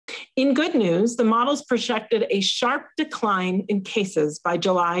In good news, the models projected a sharp decline in cases by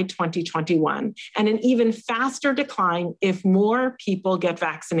July 2021 and an even faster decline if more people get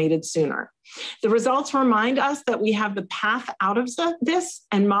vaccinated sooner. The results remind us that we have the path out of this,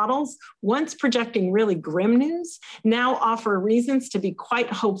 and models, once projecting really grim news, now offer reasons to be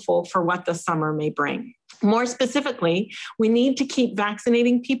quite hopeful for what the summer may bring. More specifically, we need to keep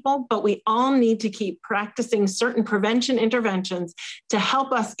vaccinating people, but we all need to keep practicing certain prevention interventions to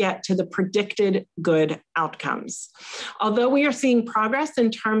help us get to the predicted good outcomes. Although we are seeing progress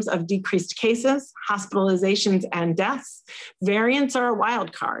in terms of decreased cases, hospitalizations, and deaths, variants are a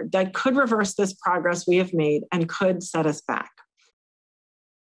wild card that could reverse this progress we have made and could set us back.